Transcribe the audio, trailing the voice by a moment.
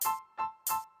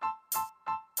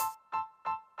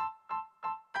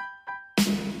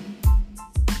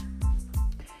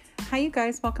Hi, you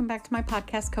guys. Welcome back to my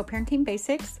podcast, Co-Parenting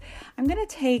Basics. I'm going to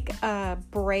take a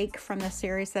break from the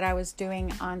series that I was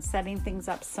doing on setting things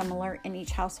up similar in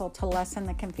each household to lessen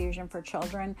the confusion for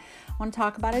children. I want to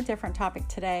talk about a different topic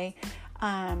today,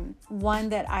 one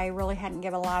that I really hadn't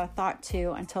given a lot of thought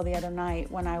to until the other night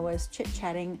when I was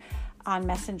chit-chatting on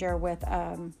Messenger with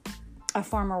a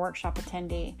former workshop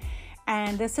attendee.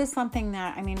 And this is something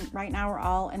that, right now we're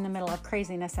all in the middle of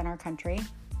craziness in our country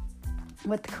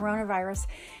with the coronavirus.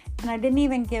 And I didn't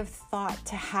even give thought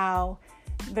to how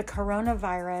the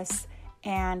coronavirus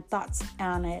and thoughts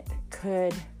on it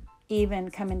could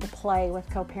even come into play with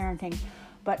co-parenting.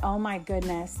 But oh my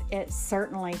goodness, it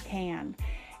certainly can.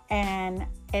 And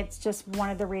it's just one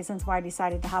of the reasons why I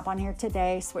decided to hop on here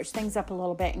today, switch things up a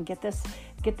little bit and get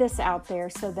this out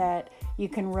there so that you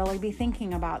can really be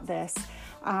thinking about this.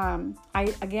 I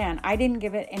didn't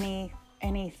give it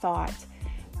any thought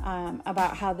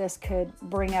about how this could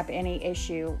bring up any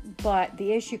issue, but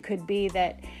the issue could be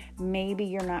that maybe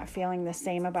you're not feeling the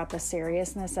same about the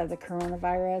seriousness of the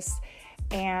coronavirus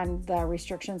and the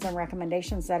restrictions and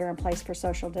recommendations that are in place for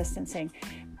social distancing.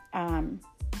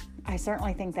 I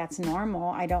certainly think that's normal.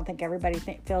 I don't think everybody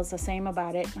feels the same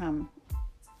about it.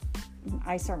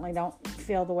 I certainly don't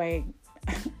feel the way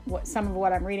some of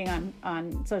what I'm reading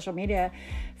on social media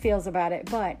feels about it,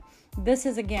 but this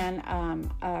is, again,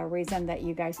 a reason that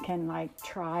you guys can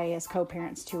try as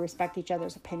co-parents to respect each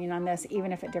other's opinion on this,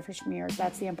 even if it differs from yours.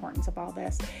 That's the importance of all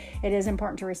this. It is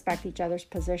important to respect each other's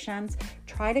positions.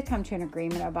 Try to come to an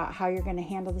agreement about how you're going to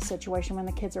handle the situation when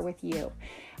the kids are with you.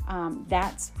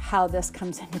 That's how this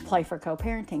comes into play for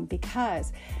co-parenting,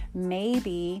 because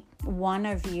maybe one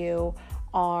of you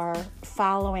are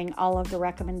following all of the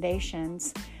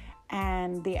recommendations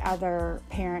and the other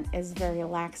parent is very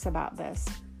lax about this.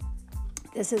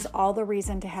 This is all the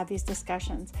reason to have these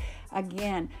discussions.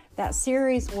 Again, that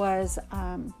series was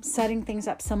setting things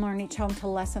up similar in each home to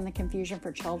lessen the confusion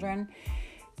for children.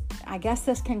 I guess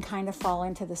this can kind of fall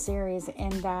into the series in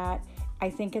that I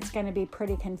think it's going to be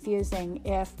pretty confusing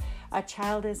if a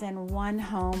child is in one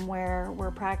home where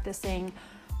we're practicing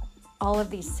all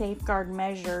of these safeguard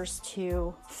measures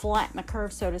to flatten the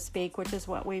curve, so to speak, which is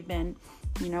what we've been,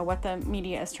 what the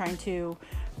media is trying to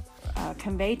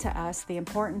convey to us, the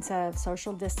importance of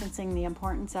social distancing, the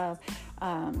importance of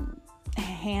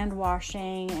hand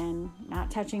washing and not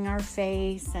touching our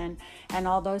face and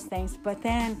all those things. But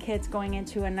then kids going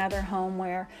into another home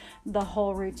where the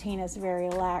whole routine is very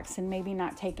lax and maybe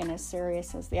not taken as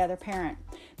serious as the other parent.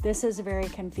 This is very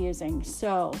confusing.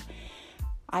 So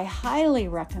I highly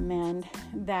recommend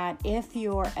that if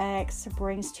your ex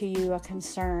brings to you a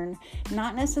concern,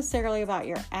 not necessarily about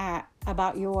your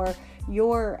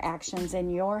actions in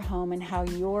your home and how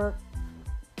you're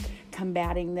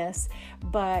combating this,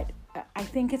 but I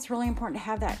think it's really important to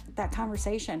have that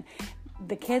conversation.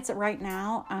 The kids right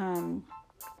now,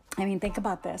 think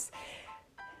about this.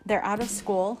 They're out of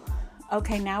school.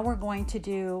 Okay, now we're going to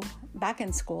do back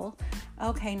in school.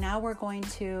 Okay, now we're going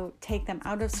to take them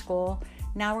out of school.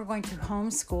 Now we're going to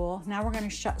homeschool. Now we're going to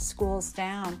shut schools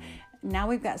down. Now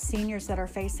we've got seniors that are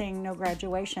facing no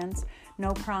graduations,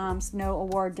 no proms, no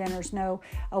award dinners, no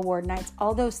award nights,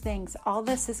 all those things. All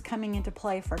this is coming into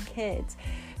play for kids.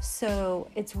 So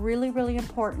it's really, really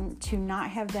important to not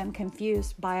have them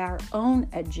confused by our own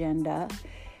agenda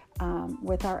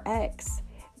with our ex.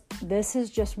 This is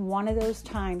just one of those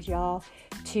times, y'all,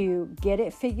 to get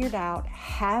it figured out,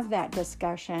 have that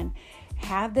discussion.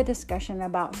 Have the discussion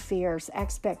about fears,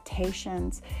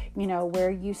 expectations, where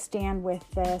you stand with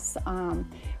this.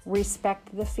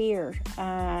 Respect the fear.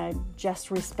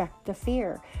 Just respect the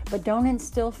fear. But don't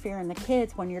instill fear in the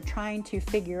kids when you're trying to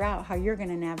figure out how you're going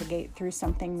to navigate through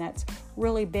something that's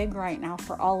really big right now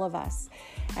for all of us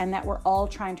and that we're all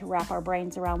trying to wrap our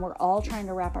brains around. We're all trying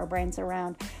to wrap our brains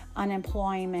around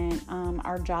unemployment,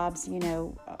 our jobs,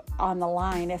 on the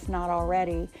line, if not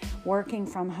already, working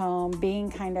from home,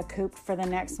 being kind of cooped for the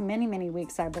next many, many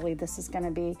weeks. I believe this is going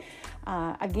to be,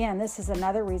 again, this is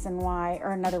another reason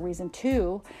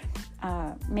to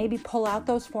maybe pull out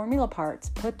those formula parts,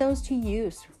 put those to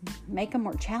use, make them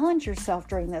work, challenge yourself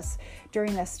during this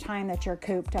time that you're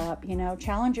cooped up,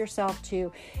 challenge yourself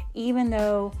to, even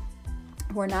though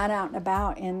we're not out and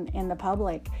about in the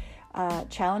public,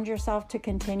 challenge yourself to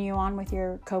continue on with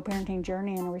your co-parenting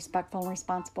journey in a respectful and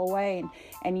responsible way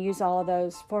and use all of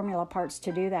those formula parts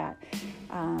to do that.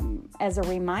 As a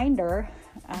reminder,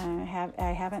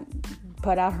 I haven't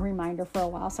put out a reminder for a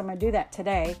while, so I'm going to do that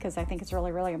today because I think it's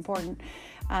really, really important.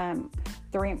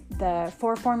 The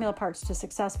 4 formula parts to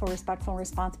successful, respectful, and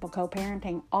responsible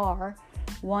co-parenting are: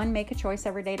 1, make a choice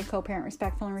every day to co-parent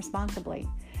respectfully and responsibly.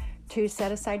 2,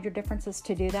 set aside your differences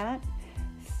to do that.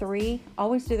 3,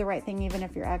 always do the right thing even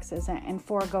if your ex isn't. And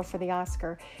 4, go for the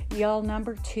Oscar. Y'all,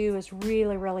 number 2 is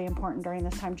really, really important during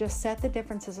this time. Just set the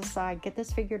differences aside. Get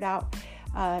this figured out,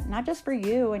 not just for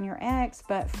you and your ex,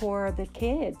 but for the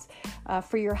kids,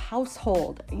 for your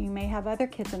household. You may have other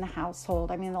kids in the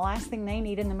household. I mean, the last thing they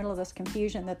need in the middle of this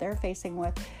confusion that they're facing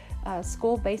with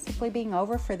school basically being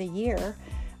over for the year,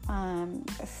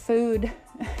 food,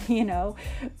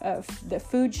 the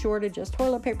food shortages,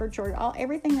 toilet paper shortage,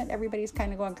 everything that everybody's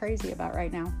kind of going crazy about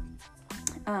right now.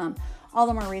 All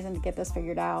the more reason to get this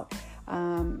figured out.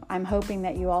 I'm hoping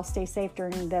that you all stay safe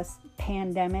during this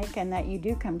pandemic and that you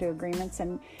do come to agreements,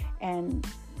 and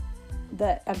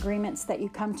the agreements that you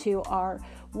come to are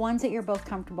ones that you're both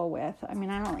comfortable with. I mean,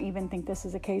 I don't even think this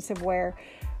is a case of where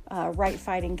right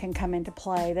fighting can come into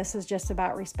play. This is just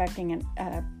about respecting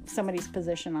somebody's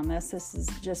position on this.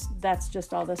 That's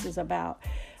just all this is about.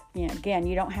 Again,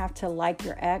 you don't have to like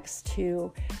your ex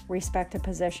to respect a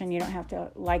position. You don't have to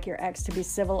like your ex to be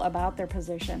civil about their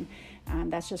position.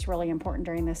 That's just really important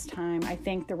during this time. I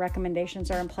think the recommendations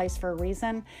are in place for a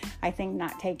reason. I think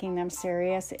not taking them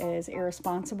serious is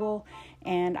irresponsible.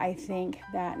 And I think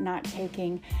that not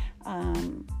taking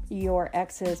your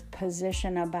ex's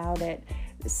position about it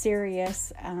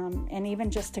serious, and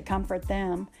even just to comfort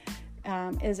them,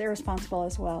 is irresponsible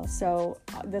as well. So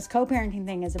this co-parenting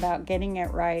thing is about getting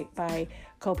it right by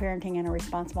co-parenting in a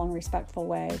responsible and respectful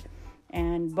way.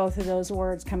 And both of those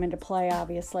words come into play,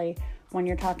 obviously, when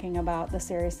you're talking about the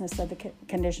seriousness of the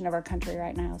condition of our country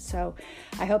right now. So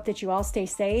I hope that you all stay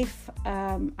safe.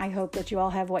 I hope that you all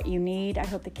have what you need. I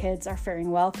hope the kids are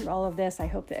faring well through all of this. I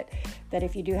hope that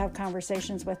if you do have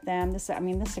conversations with them, this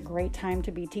is a great time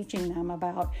to be teaching them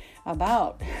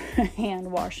about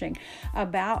hand washing,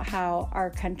 about how our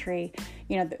country,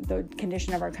 the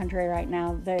condition of our country right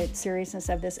now, the seriousness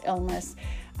of this illness.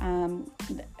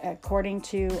 According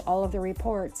to all of the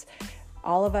reports,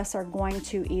 all of us are going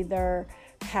to either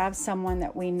have someone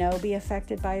that we know be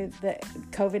affected by the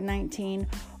COVID-19,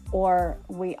 or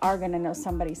we are going to know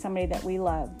somebody that we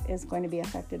love is going to be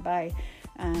affected by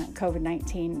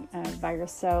COVID-19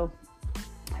 virus. So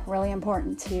really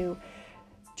important to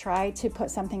try to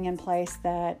put something in place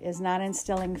that is not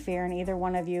instilling fear in either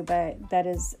one of you, but that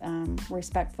is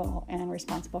respectful and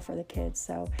responsible for the kids.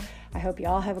 So I hope you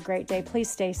all have a great day. Please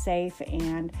stay safe,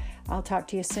 and I'll talk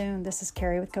to you soon. This is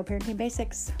Carrie with Co-Parenting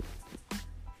Basics.